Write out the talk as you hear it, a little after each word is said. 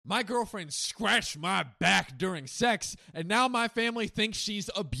My girlfriend scratched my back during sex, and now my family thinks she's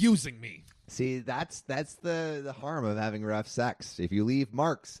abusing me. See, that's the harm of having rough sex. If you leave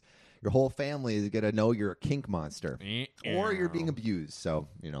marks, your whole family is going to know you're a kink monster. Or you're being abused. So,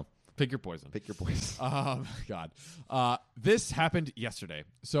 Pick your poison. pick your poison. God. This happened yesterday.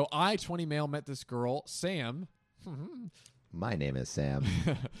 So I, 20 male, met this girl, Sam, My name is Sam.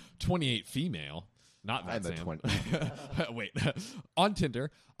 28 female. Not that I'm a Sam. 20. Wait. On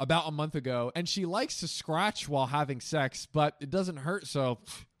Tinder about a month ago, and she likes to scratch while having sex, but it doesn't hurt, so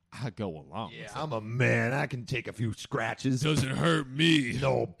I go along. Yeah, I'm a man. I can take a few scratches. Doesn't hurt me.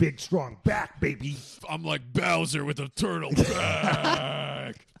 No big, strong back, baby. I'm like Bowser with a turtle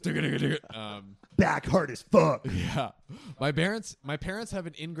back. Back hard as fuck. Yeah. My parents have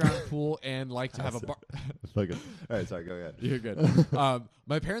an in-ground pool and like to have a bar. All right, sorry, go ahead. You're good.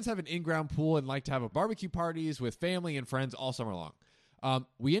 My parents have an in-ground pool and like to have a barbecue parties with family and friends all summer long.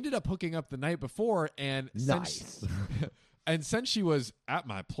 We ended up hooking up the night before, and Nice. since she was at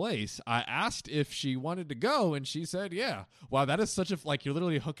my place, I asked if she wanted to go, and she said, yeah. Wow, that is such a, you're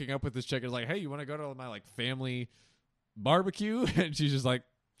literally hooking up with this chick. It's like, hey, you want to go to my, family barbecue? And she's just like,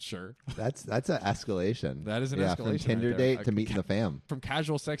 sure. That's an escalation. That is an From escalation Tinder right there. date to meeting the fam. From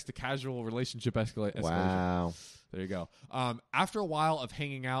casual sex to casual relationship escalation. Wow. There you go. After a while of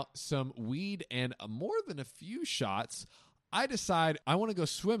hanging out, some weed, and more than a few shots, I decide I want to go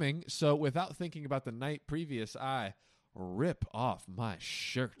swimming. So without thinking about the night previous, I rip off my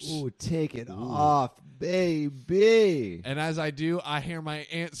shirt. Ooh, take it off, baby. And as I do, I hear my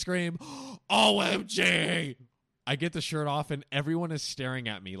aunt scream, OMG! I get the shirt off, and everyone is staring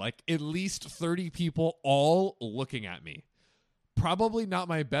at me, like at least 30 people all looking at me. Probably not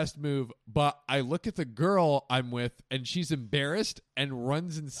my best move, but I look at the girl I'm with, and she's embarrassed and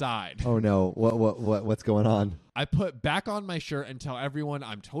runs inside. Oh no! What's going on? I put back on my shirt and tell everyone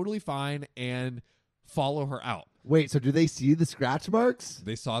I'm totally fine and follow her out. Wait, so do they see the scratch marks?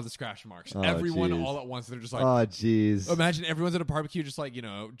 They saw the scratch marks. Oh, Everyone geez. all at once. They're just like, oh, jeez. Imagine everyone's at a barbecue, just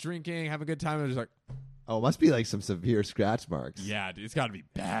drinking, having a good time. And they're just like, Oh, it must be like some severe scratch marks. yeah, dude, it's got to be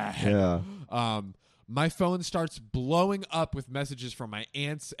bad. Yeah. My phone starts blowing up with messages from my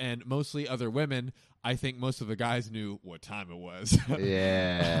aunts and mostly other women. I think most of the guys knew what time it was.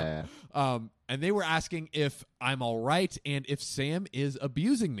 Yeah. And they were asking if I'm all right and if Sam is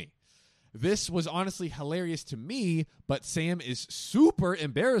abusing me. This was honestly hilarious to me, but Sam is super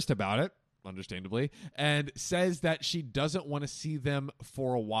embarrassed about it, understandably, and says that she doesn't want to see them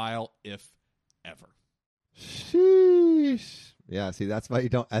for a while, if ever. Sheesh. Yeah, see, that's why you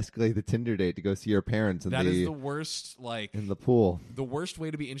don't escalate the Tinder date to go see your parents in That is the worst, in the pool. the worst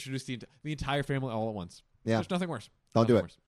way to be introduced to the entire family all at once. Yeah. There's nothing worse. Don't do Nothing it. worse.